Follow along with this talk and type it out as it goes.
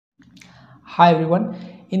Hi everyone,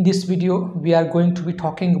 in this video we are going to be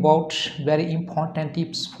talking about very important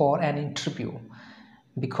tips for an interview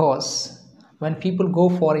because when people go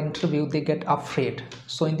for interview they get afraid.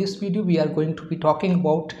 So in this video we are going to be talking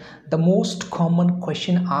about the most common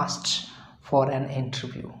question asked for an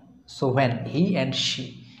interview. So when he and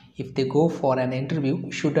she, if they go for an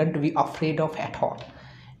interview, shouldn't be afraid of at all,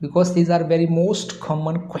 because these are very most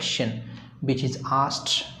common question which is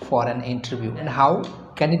asked for an interview, and how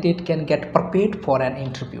candidate can get prepared for an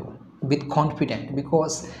interview with confidence,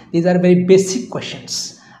 because these are very basic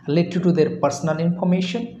questions related to their personal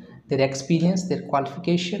information, their experience, their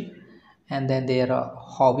qualification, and then their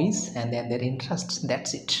hobbies, and then their interests.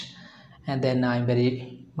 That's it. And then I'm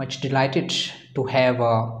very much delighted to have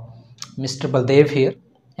Mr. Baldev here,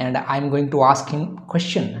 and I'm going to ask him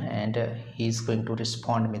question, and he's going to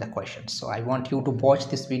respond me the question. So I want you to watch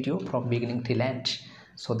this video from beginning till end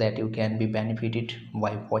so that you can be benefited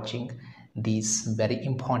by watching these very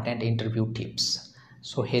important interview tips.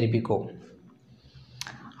 So here we go.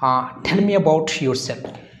 Tell me about yourself.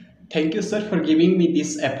 Thank you, sir, for giving me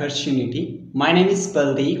this opportunity. My name is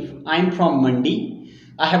Baldev. I'm from Mandi.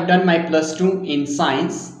 I have done my plus 2 in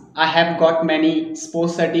science. I have got many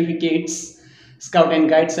sports certificates, scout and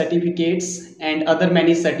guide certificates, and other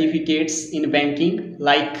many certificates in banking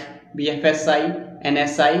like BFSI,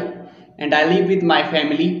 NSI, and I live with my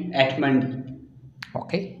family at Mandi.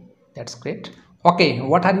 Okay, that's great. Okay,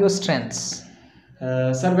 what are your strengths?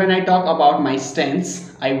 Sir, when I talk about my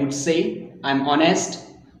strengths, I would say I'm honest,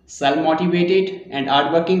 self-motivated and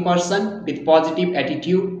hardworking person with positive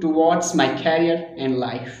attitude towards my career and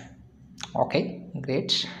life. Okay,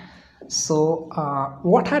 great. So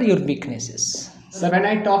what are your weaknesses? So when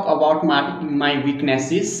I talk about my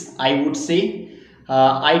weaknesses, I would say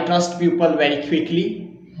I trust people very quickly.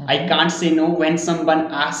 I can't say no when someone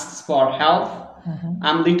asks for help.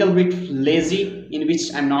 I'm little bit lazy in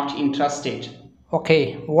which I'm not interested.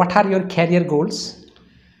 Okay, what are your career goals?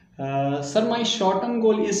 Sir, my short-term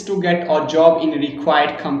goal is to get a job in a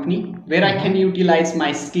required company where I can utilize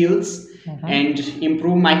my skills and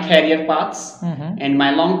improve my career paths. And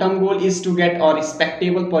my long-term goal is to get a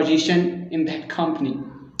respectable position in that company.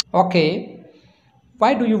 Okay,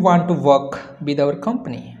 why do you want to work with our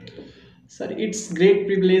company? Sir, it's great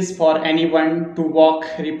privilege for anyone to work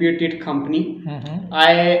reputed company.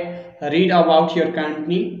 I read about your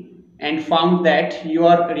company and found that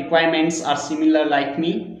your requirements are similar like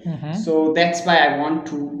me. So that's why I want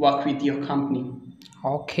to work with your company.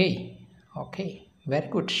 Okay, okay, very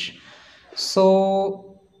good.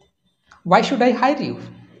 So, why should I hire you?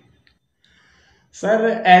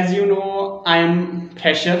 Sir, as you know, I'm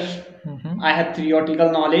fresher. I have theoretical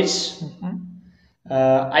knowledge.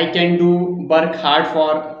 I can do work hard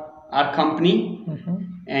for our company,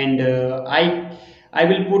 and I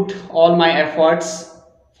will put all my efforts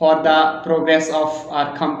for the progress of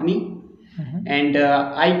our company, and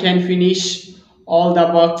I can finish all the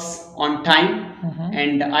works on time,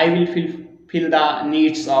 and I will fulfill the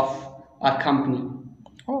needs of our company.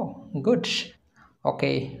 Oh, good.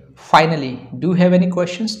 Okay, finally, do you have any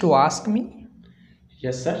questions to ask me?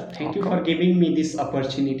 Yes, sir. Thank you Okay. for giving me this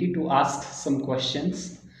opportunity to ask some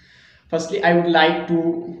questions. Firstly, I would like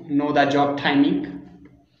to know the job timing,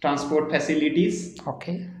 transport facilities,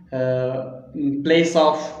 Okay, place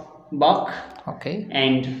of work, okay,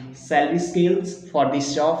 and salary scales for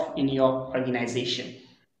this job in your organization.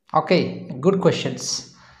 okay, good questions.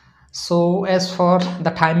 So, as for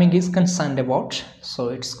the timing is concerned about, so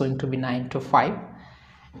it's going to be 9 to 5,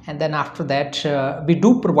 and then after that we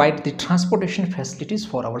do provide the transportation facilities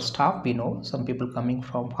for our staff. We know some people coming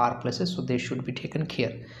from far places, so they should be taken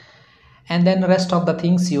care. And then rest of the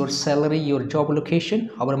things, your salary, your job location,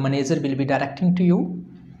 our manager will be directing to you.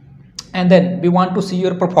 And then we want to see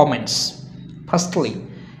your performance firstly,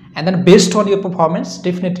 and then based on your performance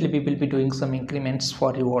definitely we will be doing some increments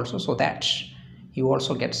for you also, so that you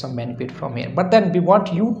also get some benefit from here. But then we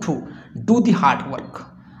want you to do the hard work,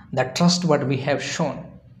 the trust what we have shown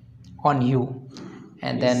on you,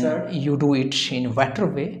 and Yes, then sir. you do it in better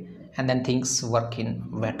way, and then things work in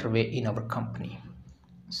better way in our company.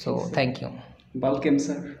 So Okay, sir. thank you. Welcome,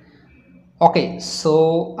 sir. Okay,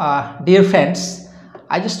 so dear friends,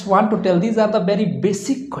 I just want to tell these are the very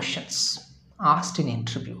basic questions asked in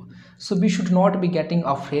interview. So we should not be getting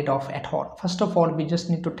afraid of at all. First of all, we just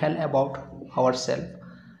need to tell about ourselves,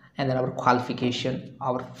 and then our qualification,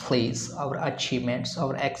 our place, our achievements,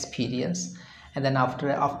 our experience, and then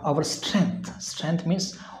after our strength. Strength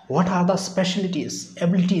means what are the specialties,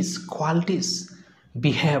 abilities, qualities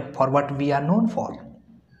we have for what we are known for.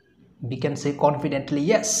 We can say confidently,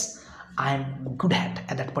 yes, I am good at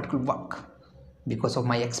that particular work. because of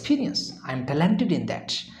my experience. I'm talented in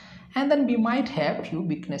that. And then we might have few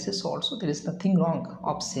weaknesses also. There is nothing wrong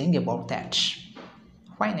of saying about that.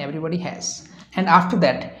 Fine, everybody has. And after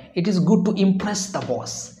that, it is good to impress the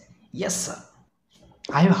boss. Yes, sir,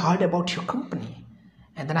 I have heard about your company,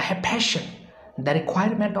 and then I have passion. The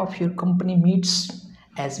requirement of your company meets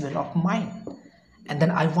as well of mine. And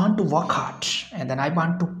then I want to work hard, and then I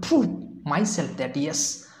want to prove myself that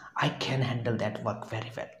yes, I can handle that work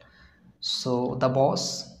very well. So the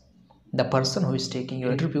boss, the person who is taking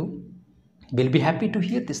your interview, will be happy to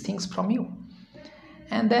hear these things from you.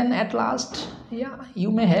 And then at last, yeah,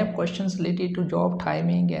 you may have questions related to job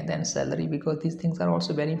timing and then salary, because these things are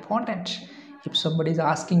also very important. If somebody is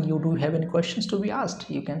asking you, do you have any questions to be asked,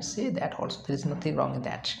 you can say that also. There is nothing wrong in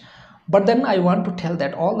that. But then I want to tell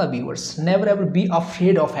that all the viewers, never ever be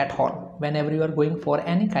afraid of at all. Whenever you are going for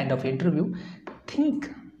any kind of interview, think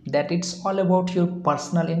that it's all about your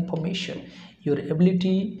personal information, your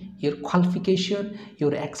ability, your qualification,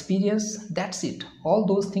 your experience. That's it. All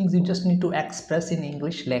those things you just need to express in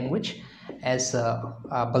English language, as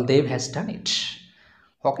Baldev has done it.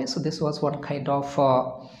 Okay, so this was one kind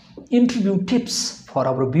of interview tips for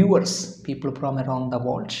our viewers, people from around the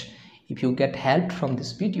world. If you get help from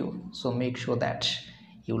this video, so make sure that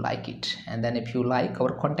you like it. And then if you like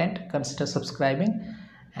our content, consider subscribing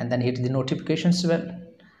and then hit the notifications bell,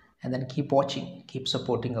 and then keep watching, keep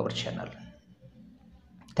supporting our channel.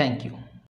 Thank you.